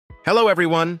Hello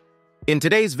everyone! In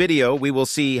today's video, we will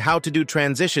see how to do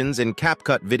transitions in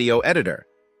Capcut Video Editor.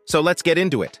 So let's get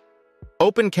into it.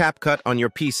 Open Capcut on your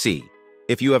PC.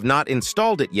 If you have not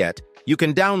installed it yet, you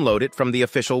can download it from the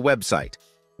official website.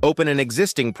 Open an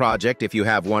existing project if you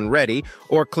have one ready,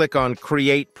 or click on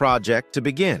Create Project to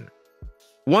begin.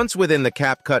 Once within the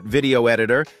Capcut Video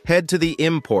Editor, head to the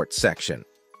Import section.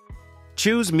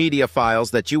 Choose media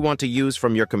files that you want to use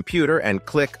from your computer and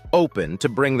click Open to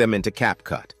bring them into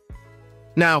Capcut.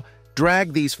 Now,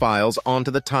 drag these files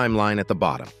onto the timeline at the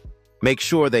bottom. Make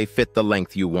sure they fit the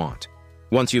length you want.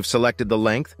 Once you've selected the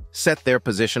length, set their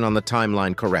position on the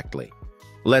timeline correctly.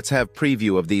 Let's have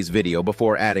preview of these video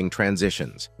before adding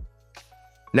transitions.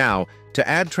 Now, to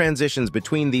add transitions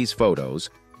between these photos,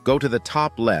 go to the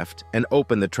top left and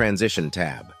open the Transition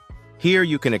tab. Here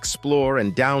you can explore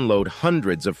and download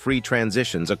hundreds of free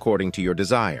transitions according to your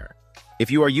desire.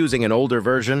 If you are using an older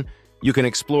version, you can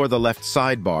explore the left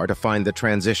sidebar to find the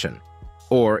transition.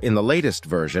 Or, in the latest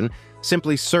version,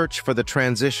 simply search for the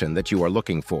transition that you are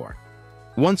looking for.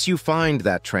 Once you find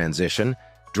that transition,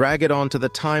 drag it onto the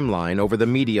timeline over the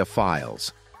media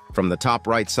files. From the top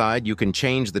right side, you can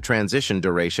change the transition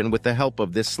duration with the help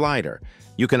of this slider.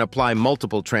 You can apply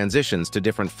multiple transitions to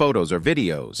different photos or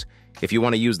videos. If you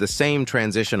want to use the same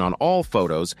transition on all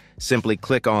photos, simply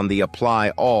click on the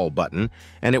Apply All button,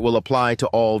 and it will apply to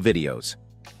all videos.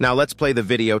 Now let's play the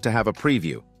video to have a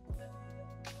preview.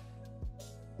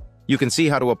 You can see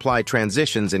how to apply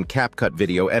transitions in Capcut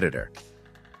Video Editor.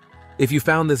 If you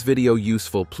found this video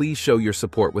useful, please show your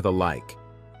support with a like.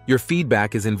 Your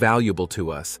feedback is invaluable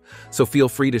to us, so feel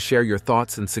free to share your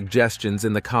thoughts and suggestions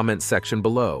in the comments section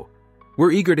below.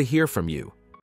 We're eager to hear from you.